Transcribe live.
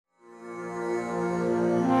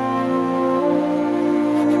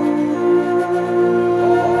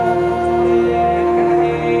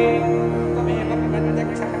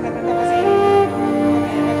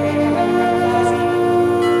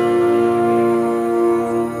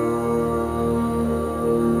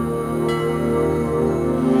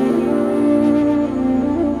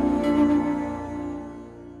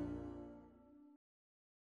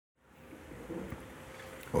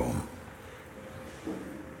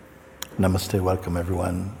Namaste, welcome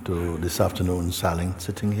everyone to this afternoon's silent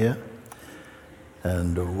sitting here.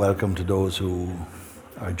 And welcome to those who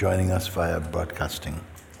are joining us via broadcasting.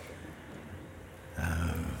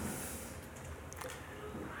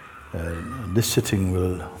 This sitting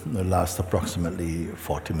will last approximately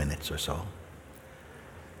 40 minutes or so.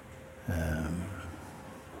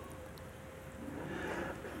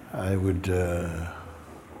 I would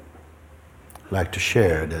like to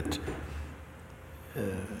share that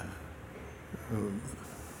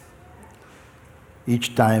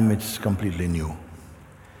each time it's completely new,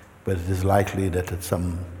 but it is likely that at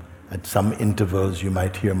some intervals you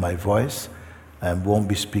might hear my voice and won't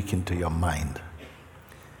be speaking to your mind.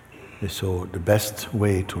 So the best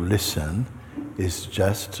way to listen is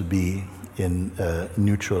just to be in a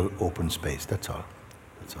neutral, open space. That's all.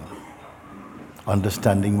 That's all.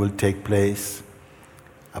 Understanding will take place.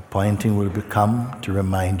 A pointing will become to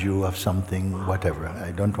remind you of something, whatever.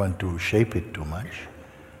 I don't want to shape it too much.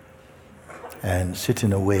 And sit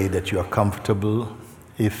in a way that you are comfortable.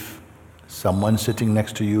 If someone sitting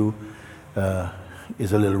next to you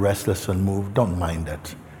is a little restless and moved, don't mind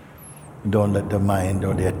that. Don't let the mind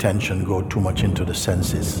or the attention go too much into the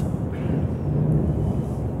senses.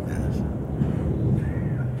 Yes.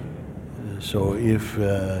 So if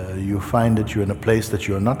you find that you're in a place that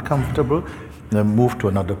you're not comfortable, then move to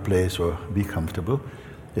another place or be comfortable.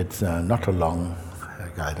 It's not a long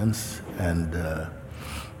guidance, and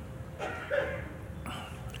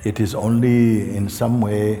it is only in some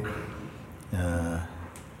way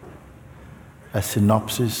a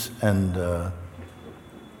synopsis and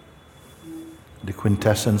the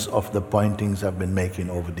quintessence of the pointings I've been making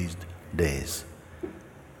over these days.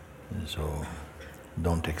 So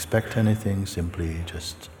don't expect anything, simply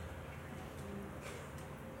just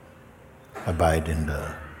abide in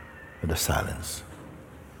the silence.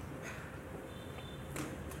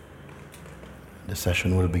 The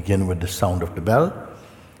session will begin with the sound of the bell,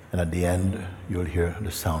 and at the end you'll hear the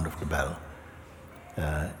sound of the bell.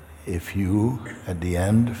 If you, at the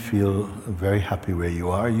end, feel very happy where you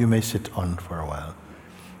are, you may sit on for a while.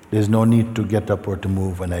 There's no need to get up or to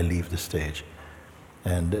move when I leave the stage.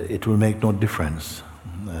 And it will make no difference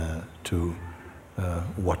to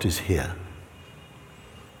what is here.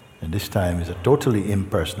 And this time is a totally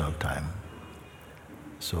impersonal time.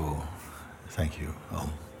 So, thank you.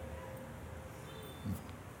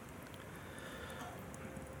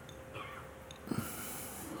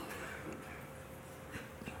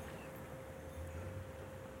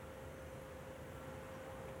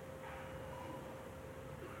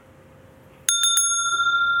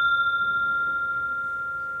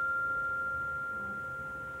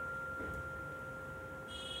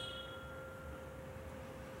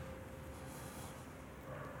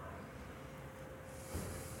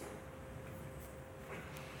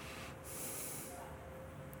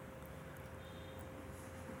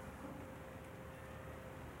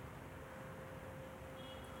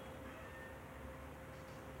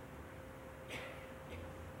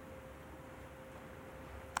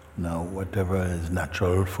 Now, whatever is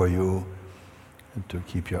natural for you, to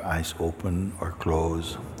keep your eyes open or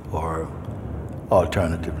closed, or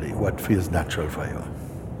alternatively, what feels natural for you.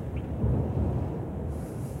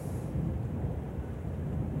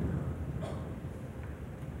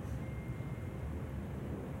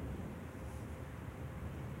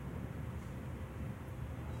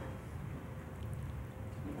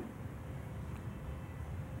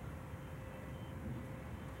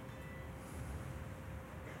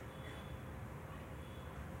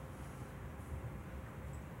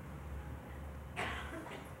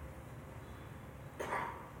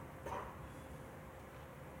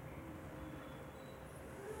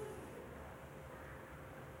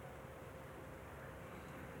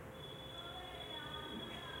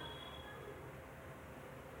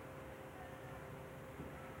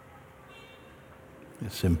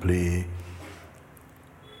 Simply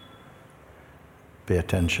pay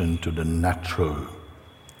attention to the natural,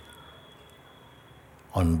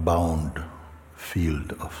 unbound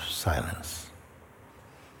field of silence.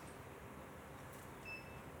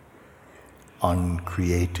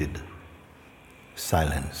 Uncreated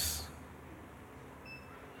silence.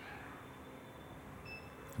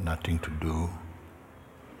 Nothing to do.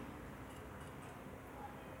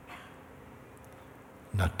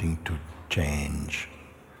 Nothing to change.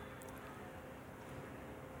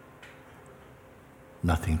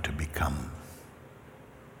 Nothing to become.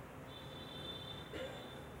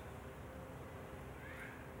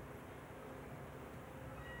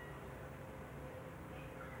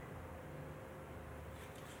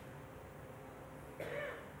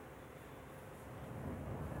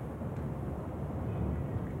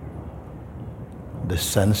 the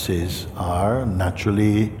senses are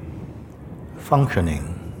naturally functioning,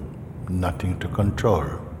 nothing to control.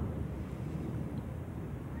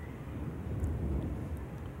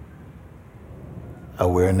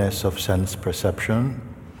 Awareness of sense perception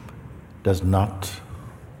does not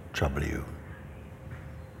trouble you.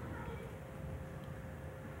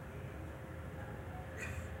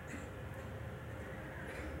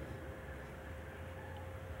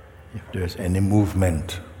 If there's any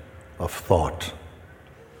movement of thought,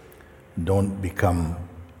 don't become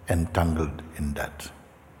entangled in that.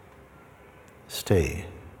 Stay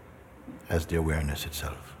as the awareness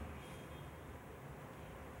itself.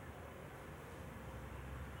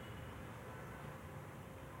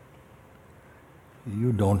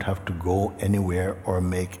 You don't have to go anywhere or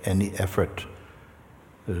make any effort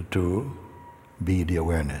to be the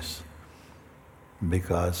awareness,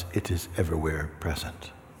 because it is everywhere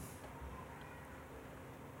present.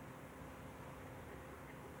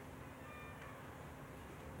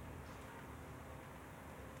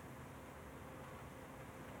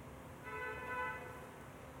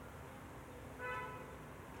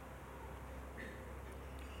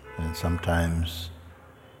 And sometimes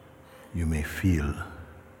you may feel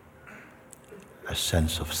a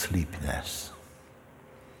sense of sleepiness.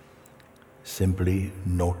 Simply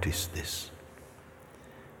notice this,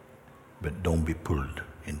 but don't be pulled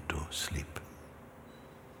into sleep.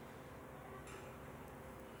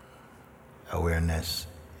 Awareness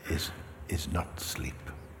is not sleep.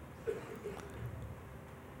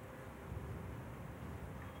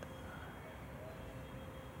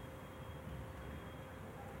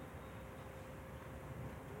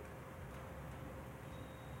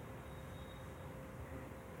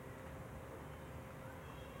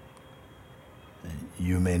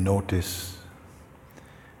 You may notice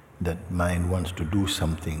that mind wants to do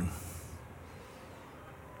something,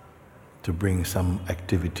 to bring some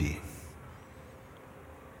activity.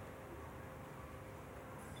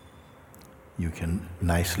 You can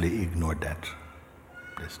nicely ignore that.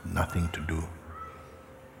 There's nothing to do.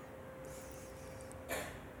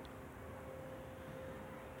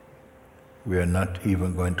 We are not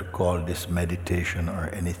even going to call this meditation or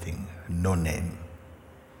anything, no name.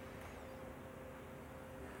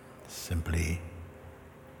 Simply,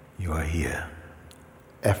 you are here,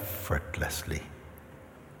 effortlessly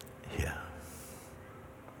here.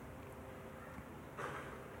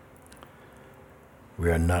 We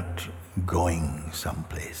are not going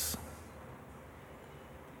someplace.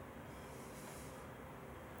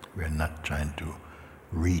 We are not trying to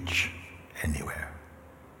reach anywhere.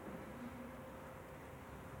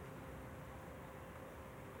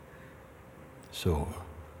 So,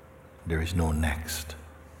 there is no next.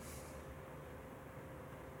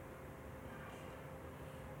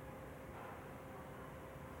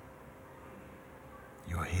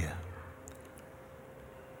 You are here.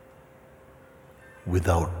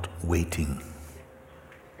 Without waiting.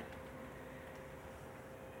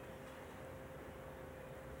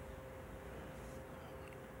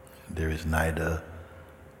 There is neither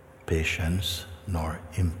patience nor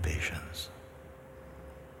impatience.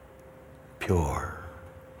 Pure,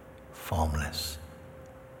 formless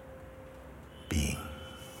being.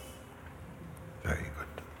 Very good.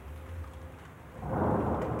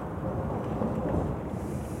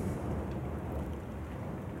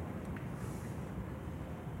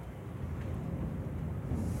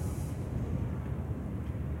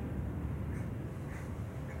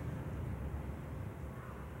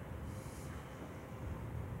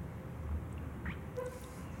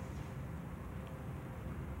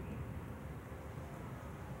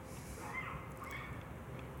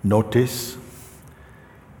 Notice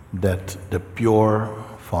that the pure,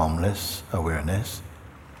 formless awareness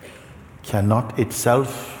cannot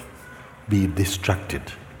itself be distracted.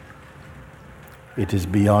 It is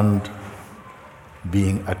beyond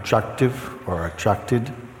being attractive or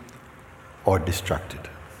attracted or distracted.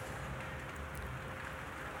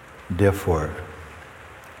 Therefore,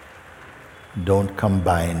 don't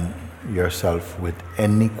combine yourself with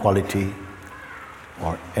any quality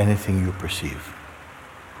or anything you perceive.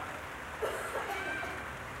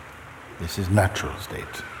 This is natural state.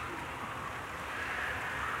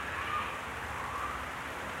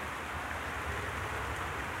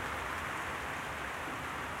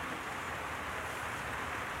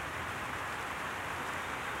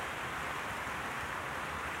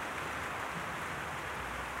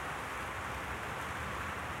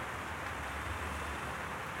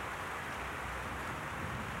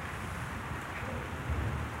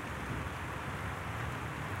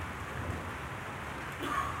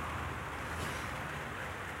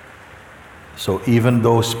 So even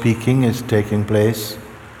though speaking is taking place,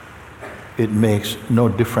 it makes no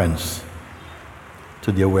difference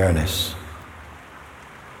to the awareness.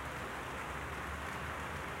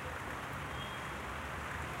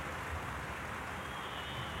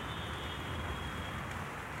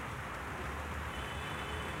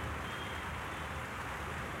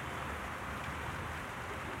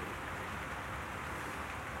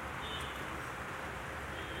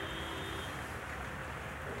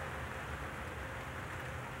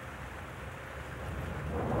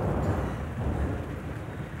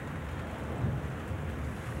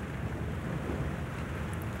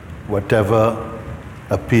 Whatever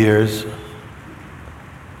appears,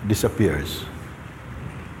 disappears.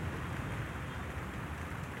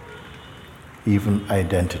 Even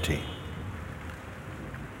identity.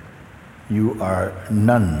 You are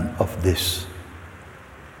none of this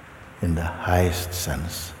in the highest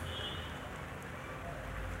sense.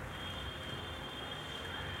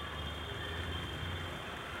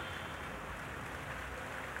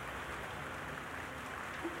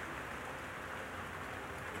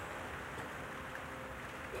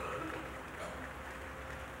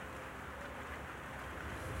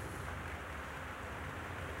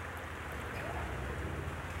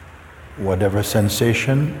 Whatever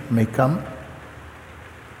sensation may come,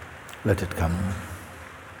 let it come.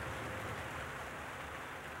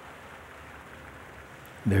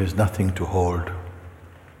 There is nothing to hold.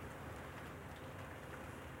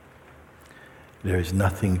 There is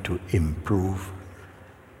nothing to improve.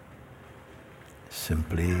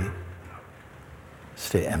 Simply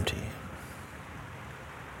stay empty.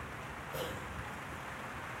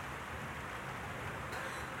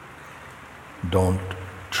 Don't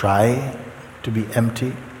try to be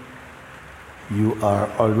empty. You are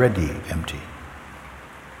already empty.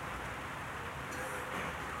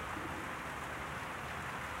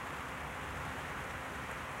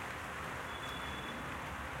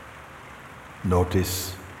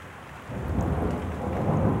 Notice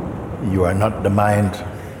you are not the mind,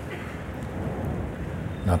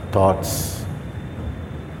 not thoughts,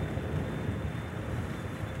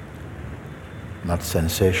 not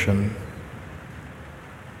sensation.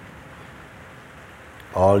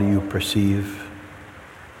 All you perceive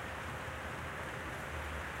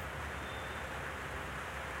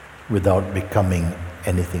without becoming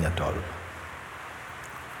anything at all.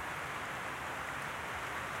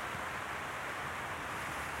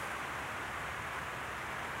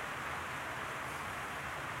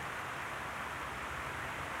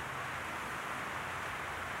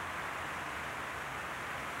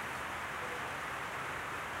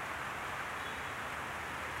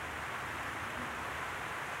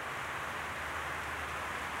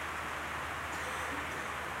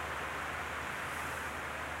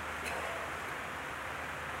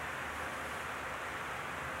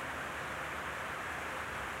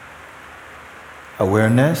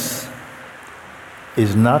 Awareness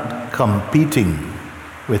is not competing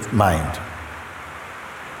with mind.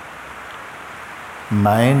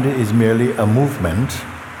 Mind is merely a movement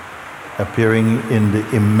appearing in the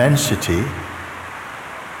immensity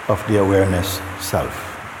of the awareness self.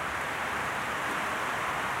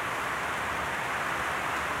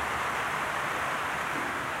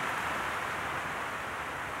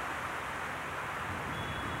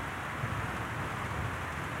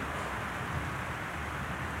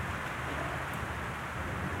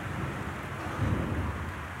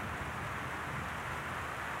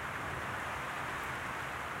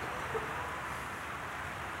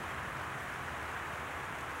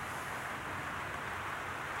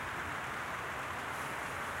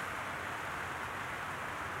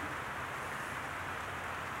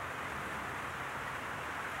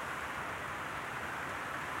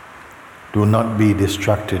 Do not be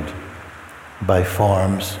distracted by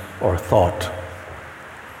forms or thought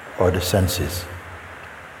or the senses.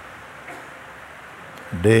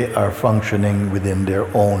 They are functioning within their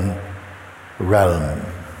own realm.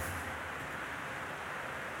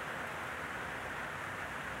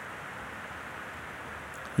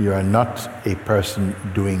 You are not a person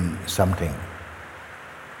doing something.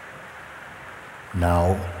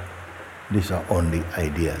 Now, these are only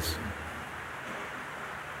ideas.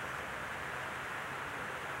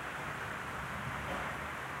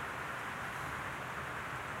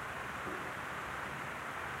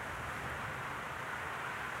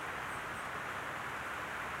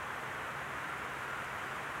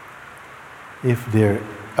 If there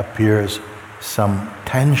appears some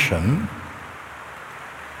tension,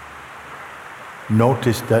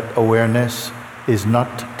 notice that awareness is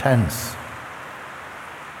not tense.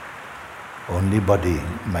 Only body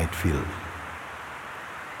might feel.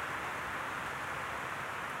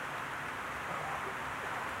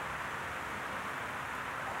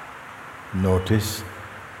 Notice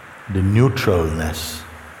the neutralness,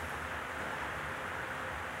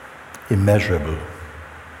 immeasurable.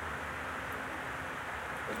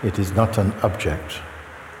 It is not an object.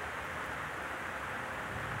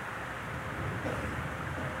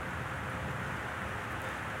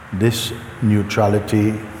 This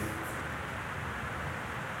neutrality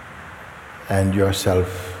and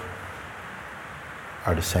yourself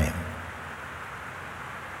are the same.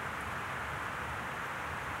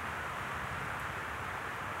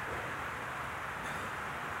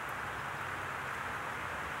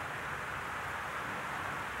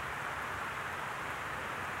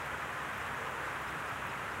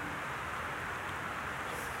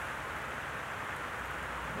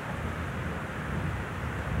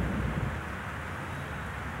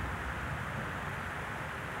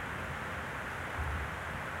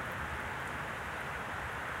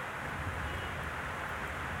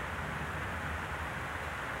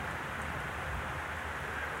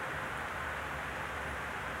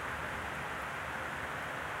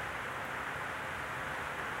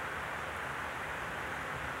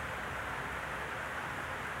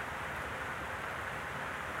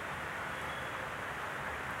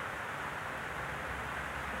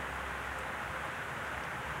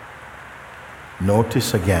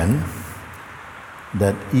 Notice again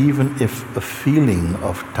that even if a feeling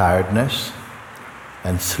of tiredness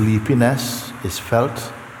and sleepiness is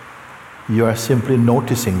felt, you are simply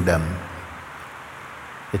noticing them.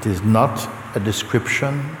 It is not a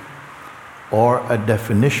description or a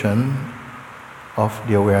definition of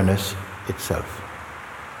the awareness itself.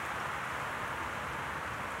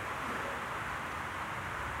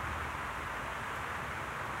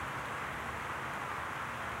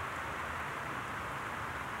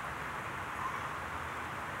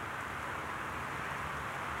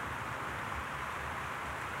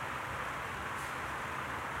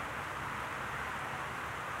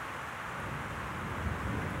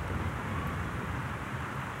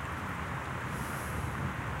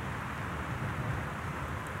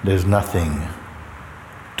 There's nothing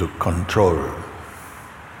to control.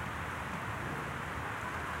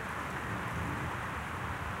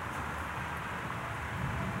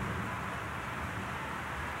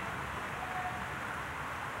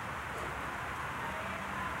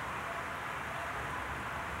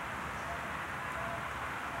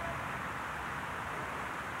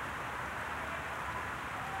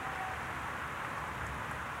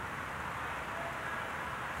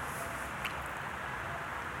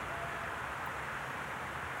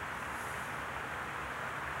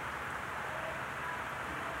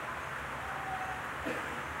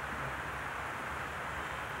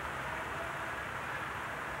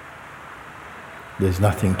 There's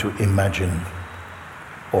nothing to imagine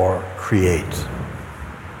or create.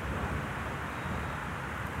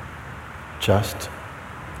 Just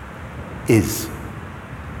is.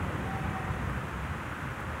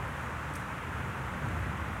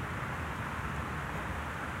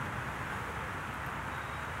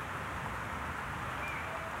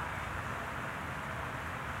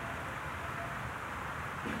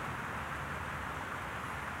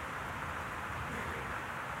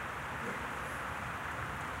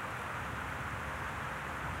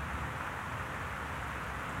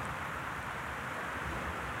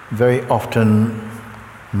 Very often,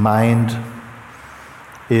 mind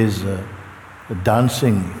is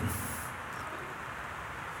dancing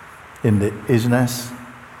in the isness,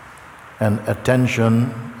 and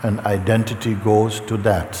attention and identity goes to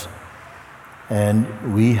that. And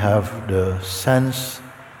we have the sense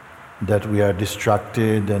that we are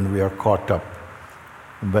distracted and we are caught up.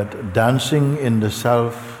 But dancing in the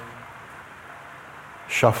self,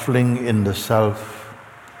 shuffling in the self,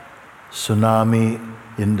 tsunami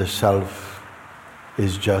in the self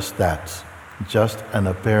is just that, just an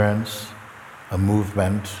appearance, a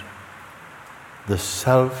movement. The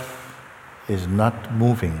self is not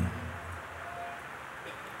moving.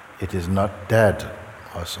 It is not dead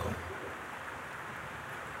also.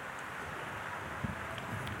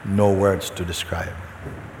 No words to describe.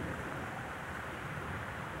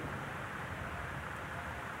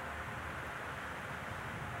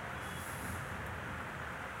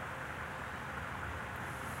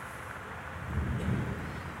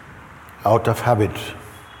 Out of habit,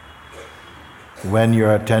 when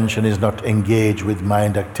your attention is not engaged with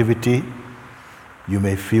mind activity, you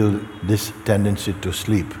may feel this tendency to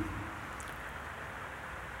sleep.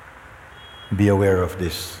 Be aware of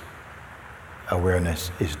this.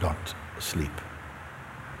 Awareness is not sleep.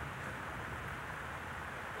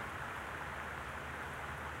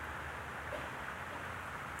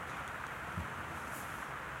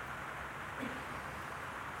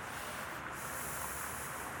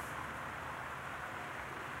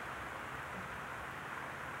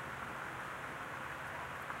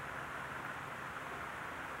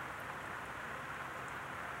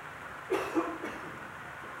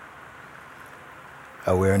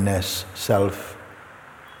 awareness, self,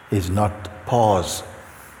 is not pause.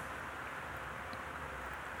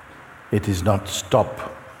 It is not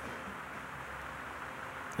stop.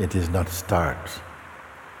 It is not start.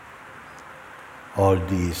 All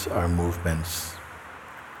these are movements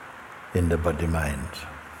in the body-mind.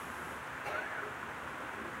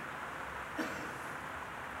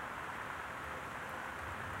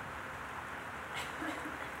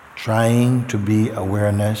 Trying to be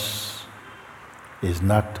awareness is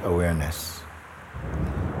not awareness.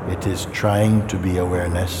 It is trying to be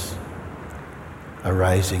awareness,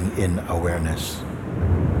 arising in awareness.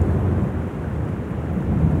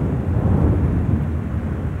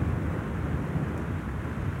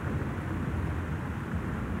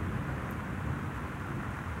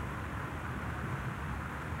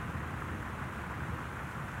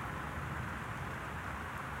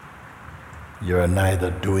 You are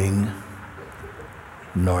neither doing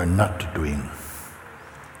nor not doing.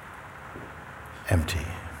 Empty.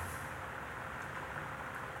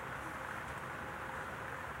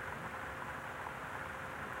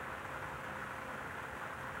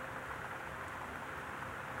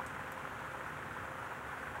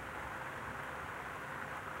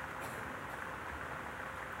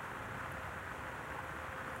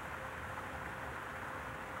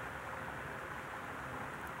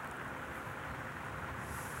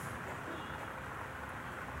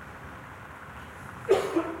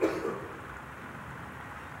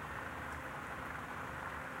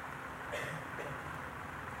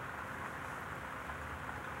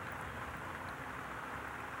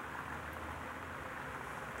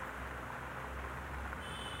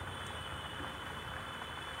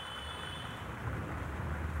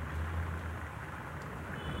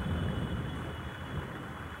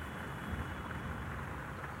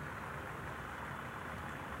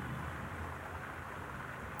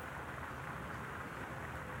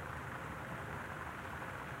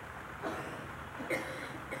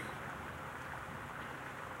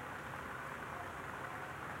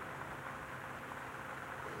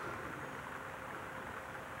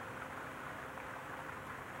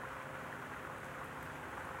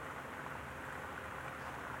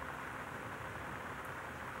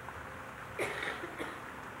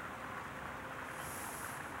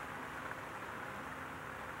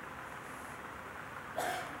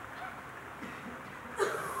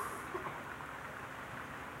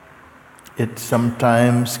 It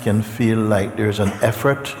sometimes can feel like there's an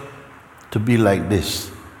effort to be like this.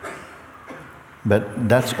 But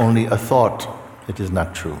that's only a thought. It is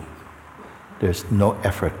not true. There's no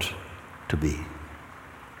effort to be.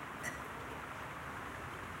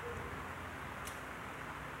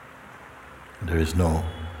 There is no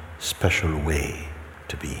special way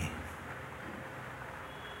to be.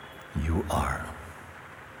 You are.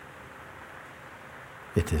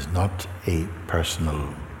 It is not a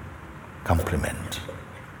personal compliment.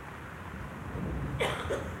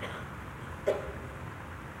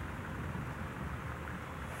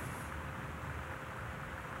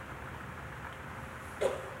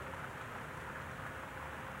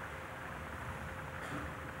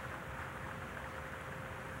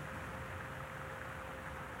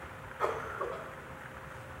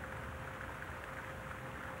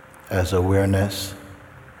 As awareness,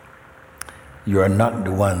 you are not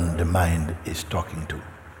the one the mind is talking to.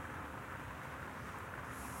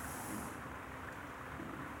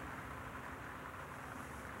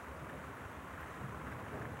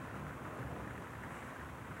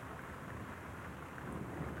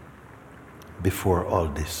 Before all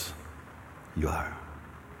this, you are.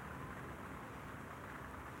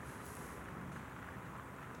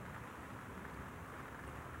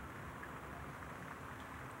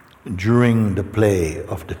 During the play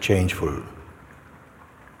of the changeful,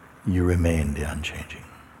 you remain the unchanging.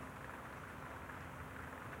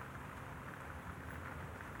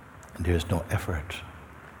 There is no effort.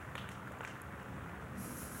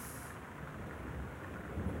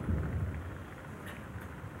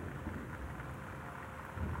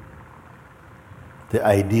 The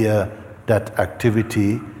idea that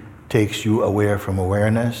activity takes you away from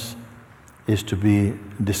awareness is to be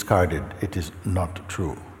discarded. It is not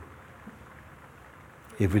true.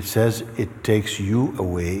 If it says it takes you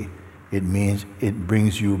away, it means it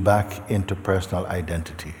brings you back into personal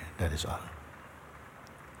identity. That is all.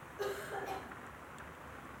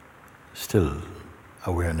 Still,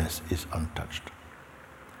 awareness is untouched.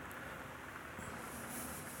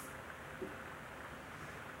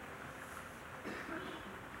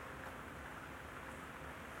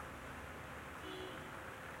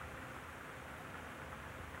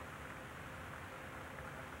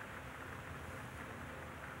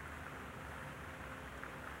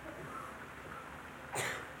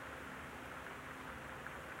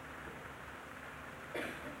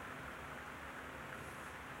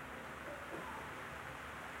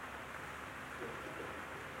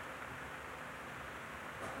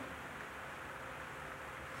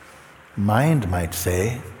 mind might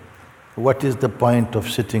say, what is the point of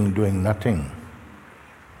sitting doing nothing?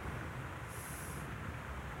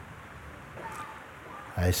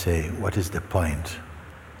 I say, what is the point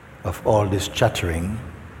of all this chattering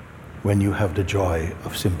when you have the joy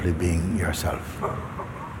of simply being yourself?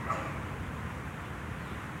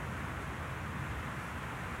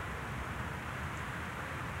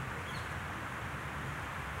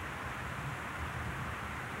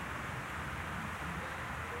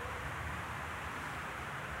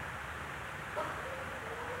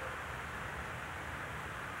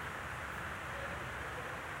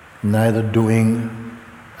 Neither doing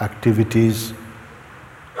activities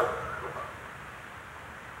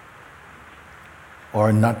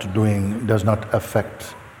or not doing does not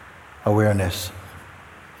affect awareness,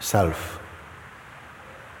 self.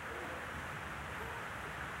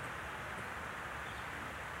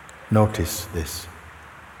 Notice this.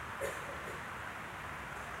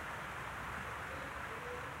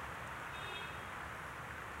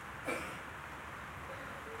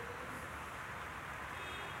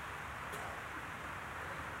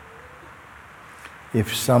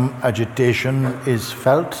 If some agitation is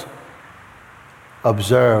felt,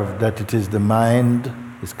 observe that it is the mind,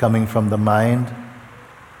 is coming from the mind,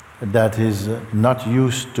 that is not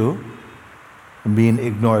used to being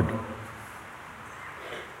ignored.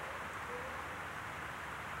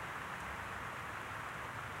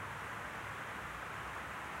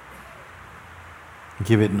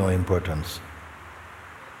 Give it no importance.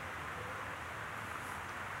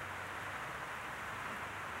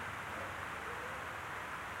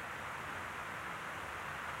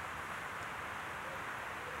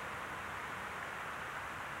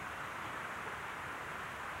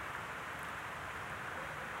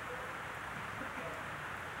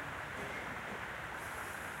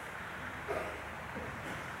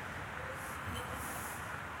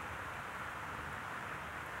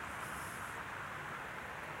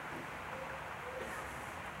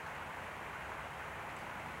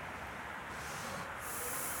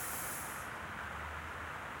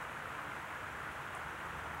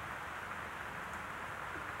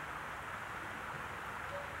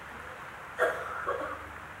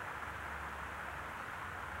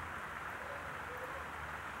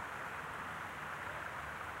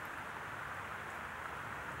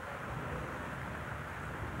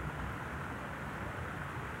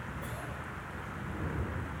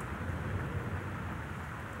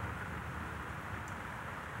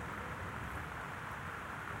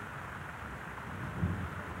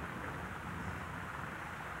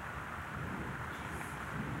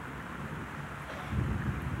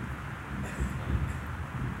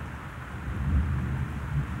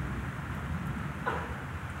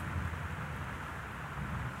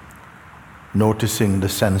 Noticing the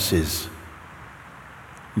senses,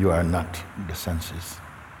 you are not the senses.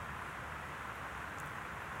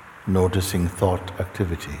 Noticing thought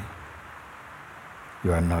activity,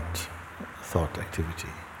 you are not thought activity.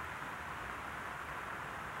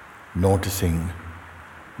 Noticing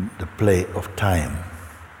the play of time,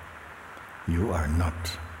 you are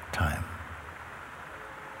not time.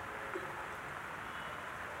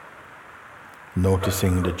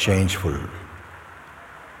 Noticing the changeful,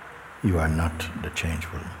 you are not the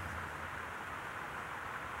changeful.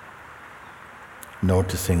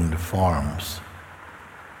 Noticing the forms,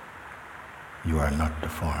 you are not the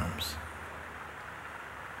forms.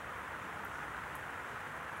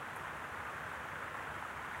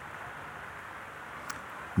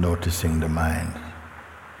 Noticing the mind,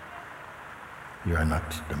 you are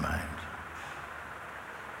not the mind.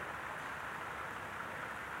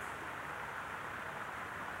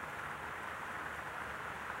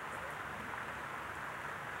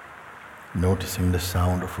 Noticing the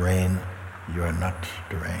sound of rain, you are not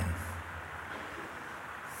the rain.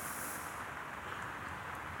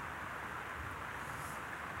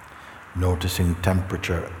 Noticing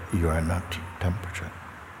temperature, you are not temperature.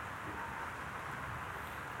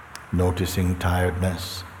 Noticing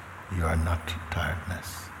tiredness, you are not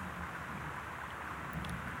tiredness.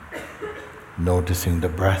 Noticing the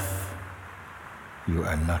breath, you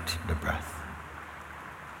are not the breath.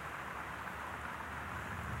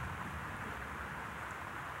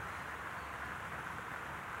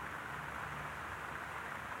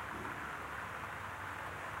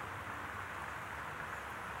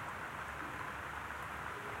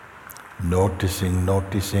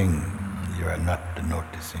 Noticing, you are not the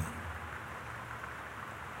noticing.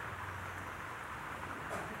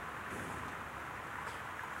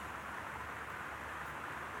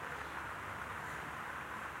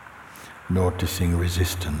 Noticing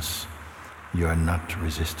resistance, you are not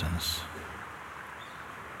resistance.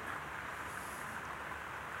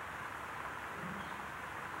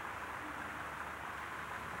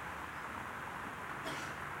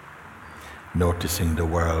 noticing the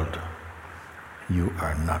world. You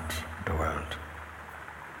are not the world.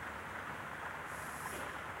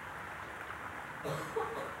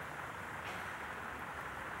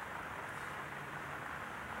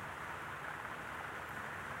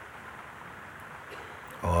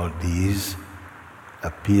 All these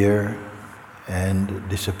appear and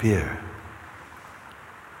disappear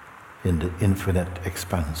in the infinite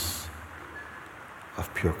expanse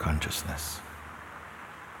of pure consciousness.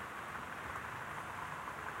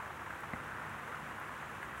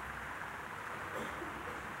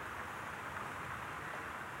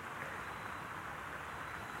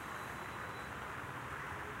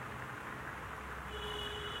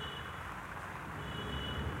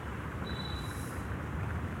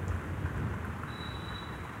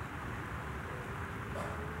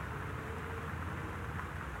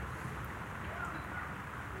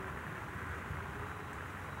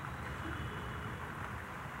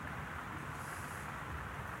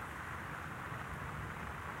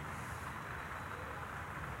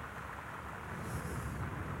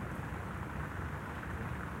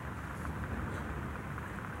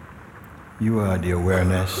 You are the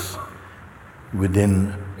awareness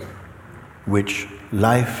within which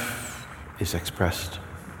life is expressed.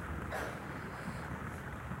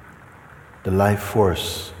 The life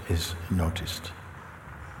force is noticed.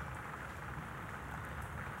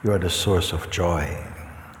 You are the source of joy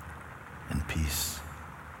and peace,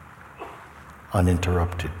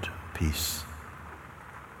 uninterrupted peace.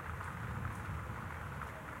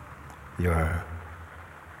 You are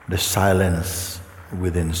the silence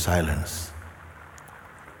within silence.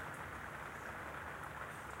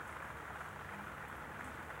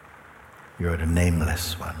 You are the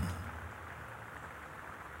nameless one.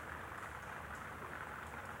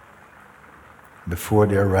 Before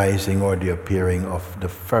the arising or the appearing of the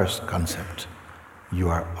first concept, you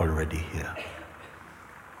are already here.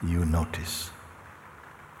 You notice.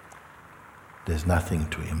 There's nothing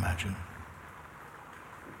to imagine.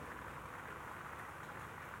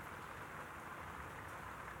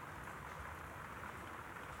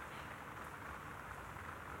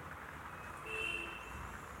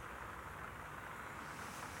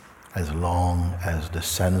 As long as the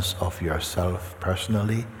sense of yourself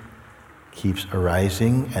personally keeps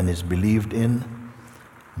arising and is believed in,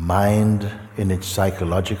 mind in its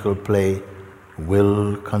psychological play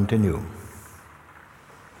will continue.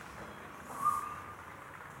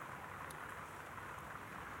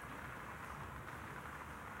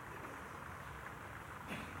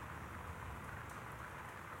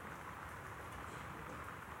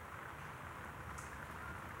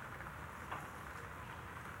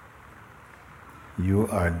 You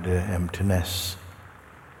are the emptiness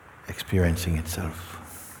experiencing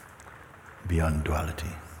itself beyond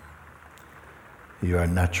duality. You are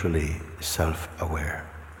naturally self-aware.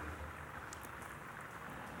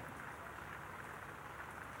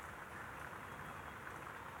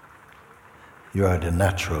 You are the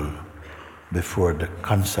natural before the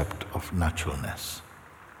concept of naturalness.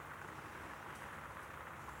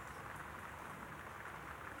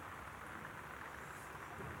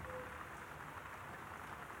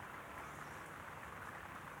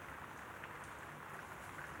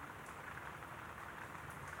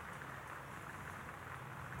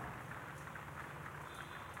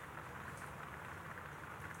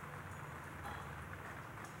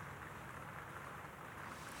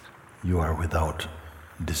 You are without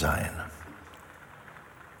design.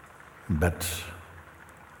 But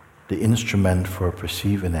the instrument for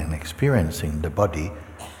perceiving and experiencing the body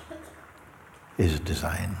is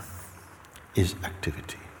design, is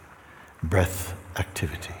activity, breath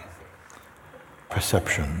activity,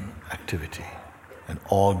 perception activity, and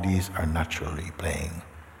all these are naturally playing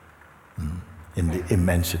in the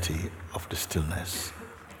immensity of the stillness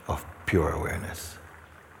of pure awareness.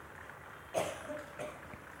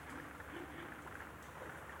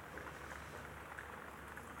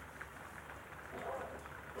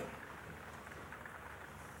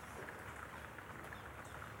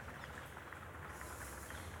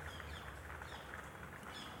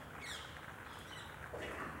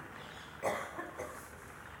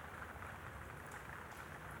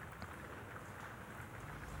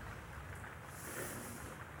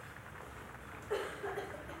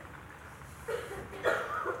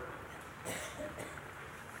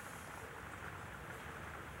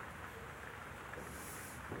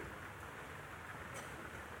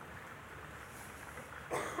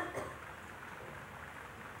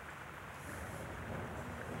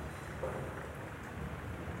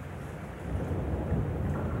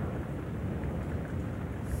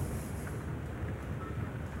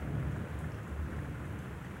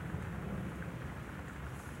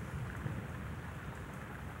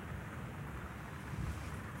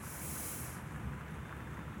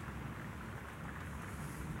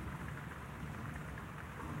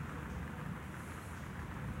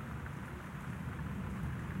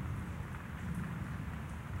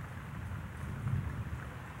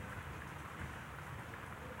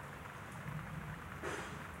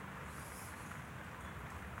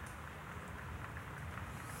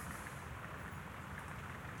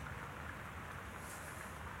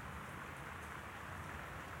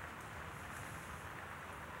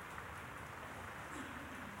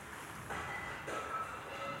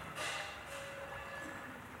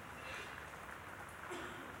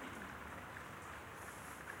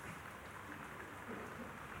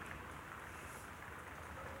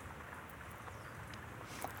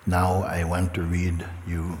 Now I want to read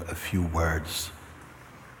you a few words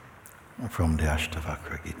from the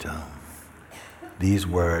Ashtavakra Gita. These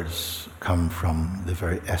words come from the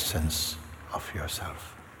very essence of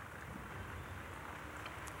yourself.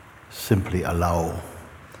 Simply allow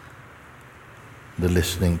the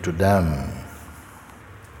listening to them.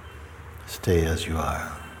 Stay as you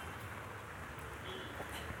are.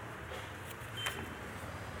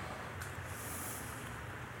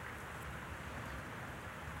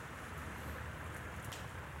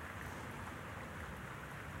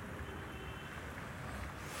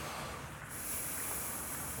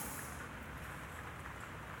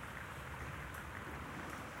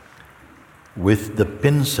 With the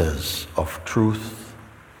pincers of truth,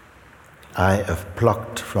 I have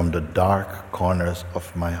plucked from the dark corners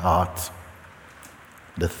of my heart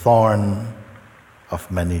the thorn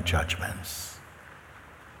of many judgments.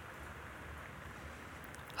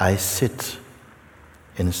 I sit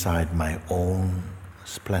inside my own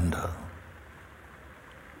splendor.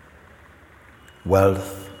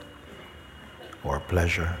 Wealth or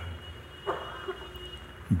pleasure,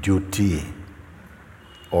 duty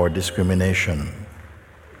or discrimination,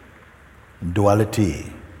 duality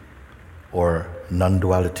or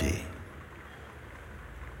non-duality.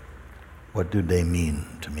 What do they mean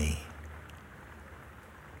to me?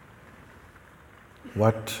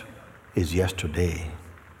 What is yesterday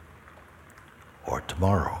or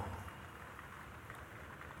tomorrow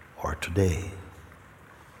or today?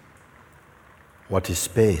 What is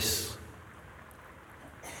space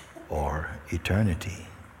or eternity?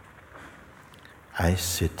 I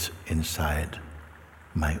sit inside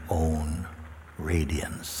my own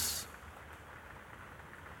radiance.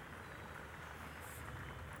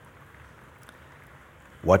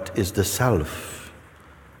 What is the self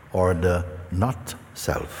or the not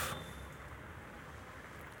self?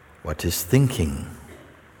 What is thinking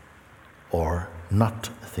or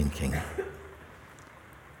not thinking?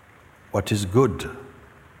 What is good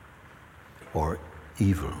or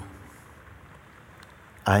evil?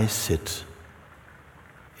 I sit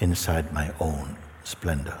inside my own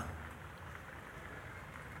splendor.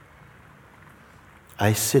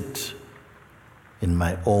 I sit in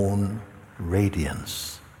my own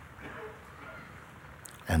radiance,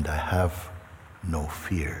 and I have no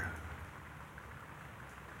fear.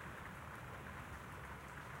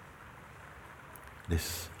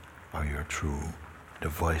 This are your true, the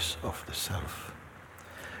voice of the self.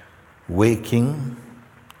 Waking,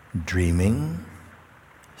 dreaming,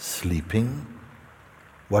 sleeping,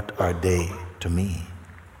 what are they to me?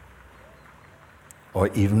 Or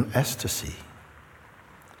even ecstasy?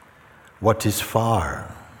 What is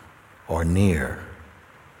far or near?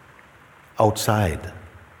 Outside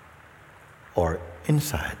or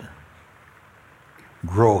inside?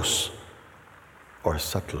 Gross or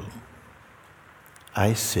subtle?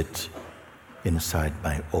 I sit inside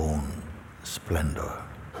my own splendor.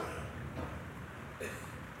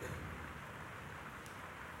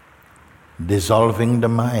 Dissolving the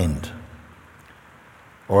mind,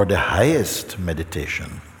 or the highest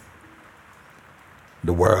meditation,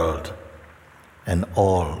 the world and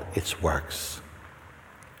all its works,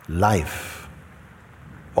 life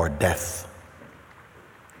or death,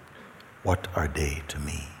 what are they to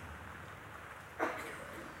me?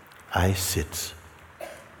 I sit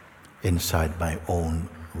inside my own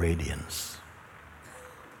radiance.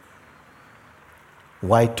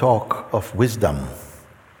 Why talk of wisdom,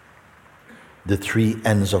 the three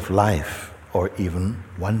ends of life, or even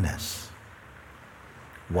oneness?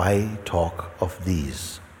 Why talk of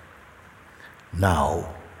these?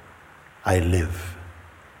 Now I live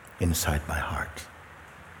inside my heart.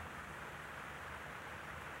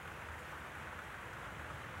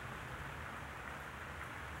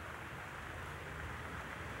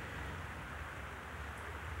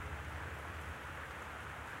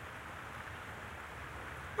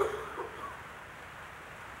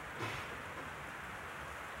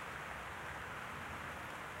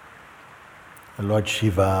 Lord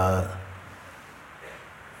Shiva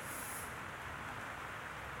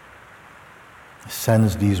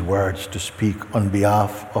sends these words to speak on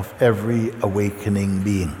behalf of every awakening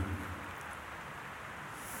being.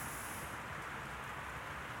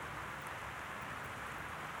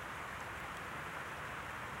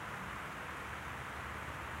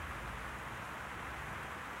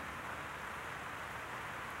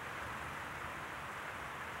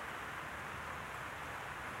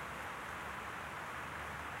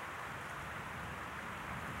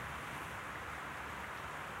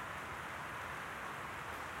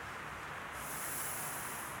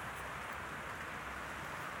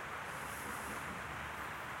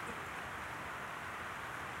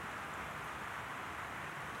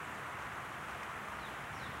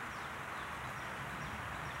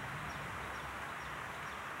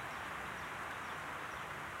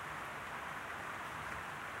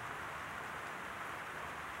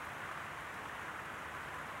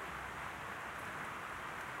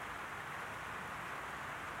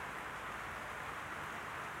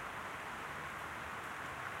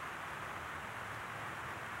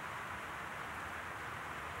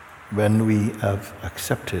 when we have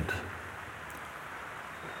accepted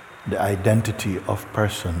the identity of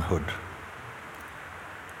personhood,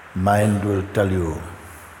 mind will tell you,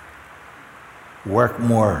 work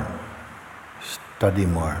more, study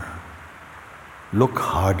more, look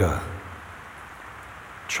harder,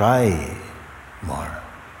 try more.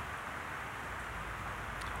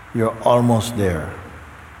 You're almost there.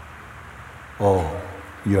 Oh,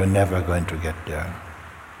 you're never going to get there.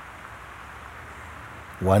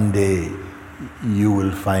 One day you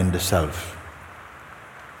will find the self,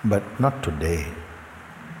 but not today.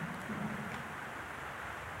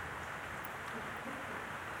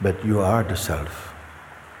 But you are the self.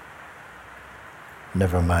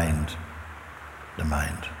 Never mind the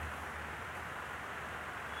mind.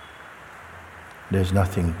 There's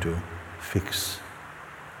nothing to fix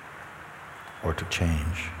or to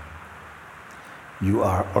change. You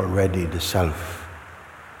are already the self.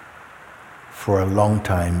 For a long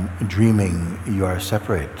time, dreaming you are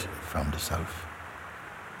separate from the self.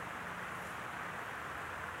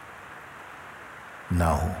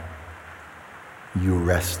 Now, you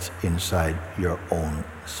rest inside your own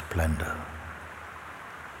splendor.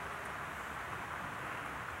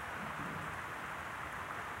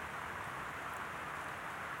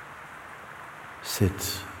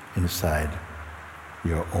 Sit inside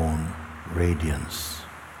your own radiance,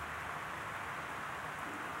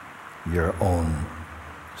 your own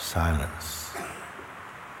silence,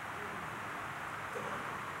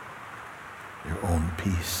 your own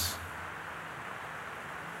peace,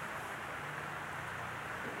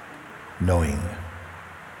 knowing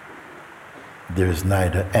there is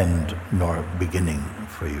neither end nor beginning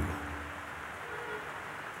for you.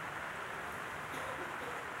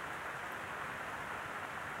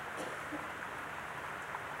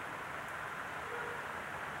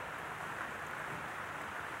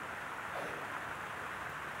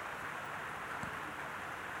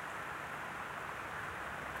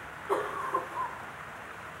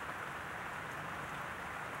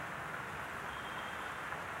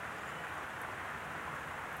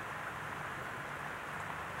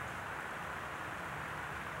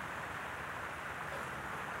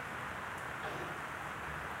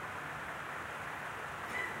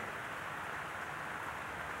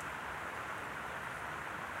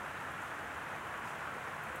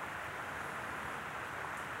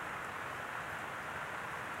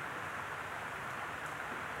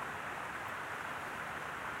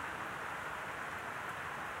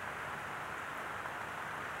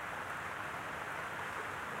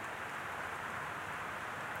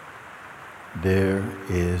 There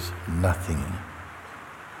is nothing,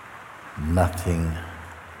 nothing,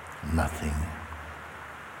 nothing,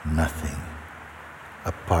 nothing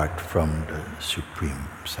apart from the Supreme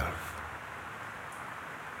Self.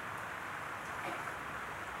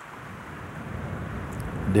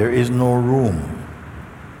 There is no room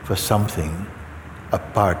for something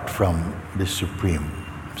apart from the Supreme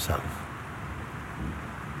Self.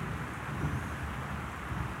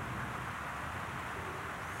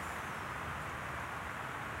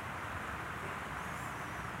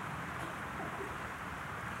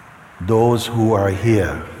 Those who are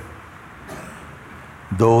here,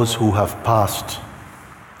 those who have passed,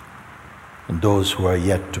 and those who are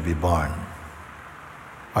yet to be born,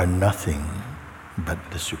 are nothing but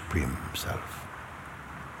the Supreme Self.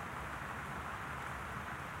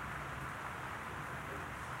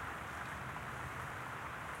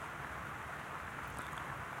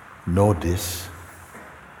 Know this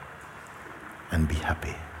and be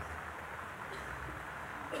happy.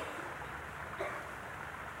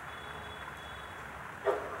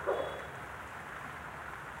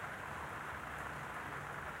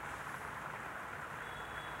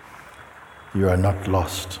 You are not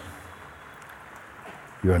lost.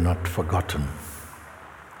 You are not forgotten.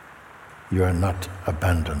 You are not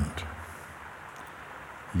abandoned.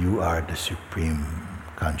 You are the Supreme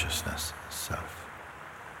Consciousness Self.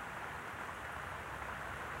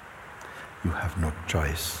 You have no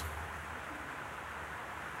choice.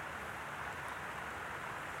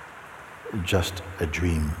 Just a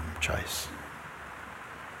dream choice.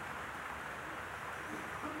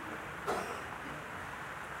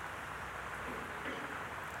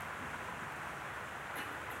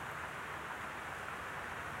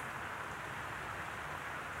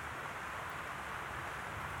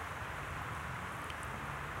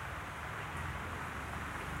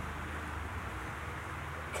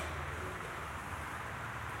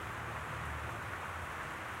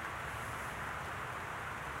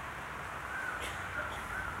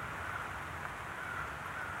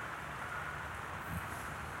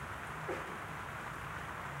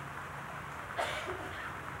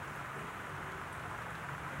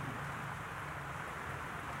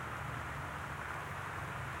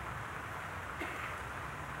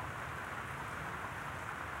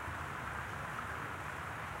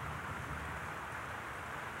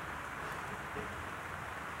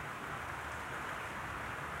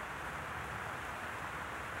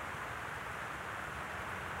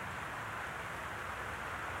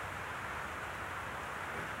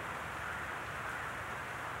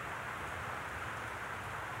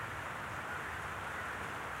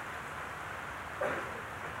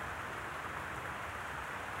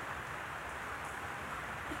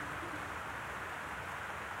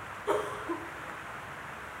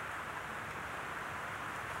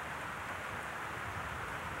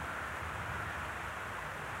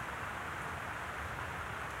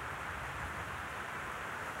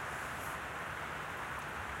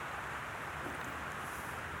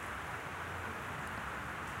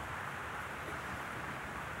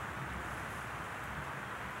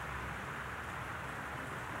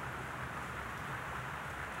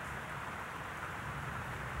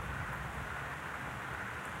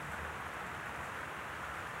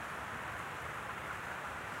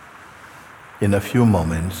 In a few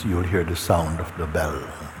moments, you'll hear the sound of the bell.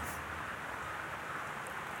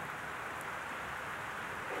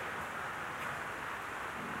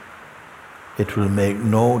 It will make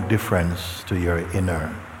no difference to your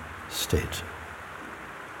inner state.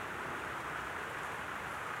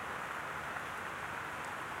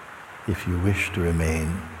 If you wish to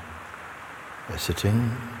remain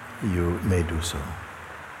sitting, you may do so.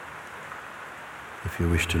 If you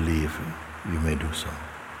wish to leave, you may do so.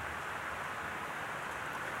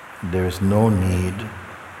 There is no need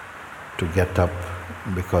to get up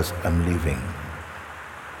because I'm leaving.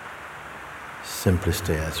 Simply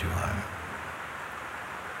stay as you are.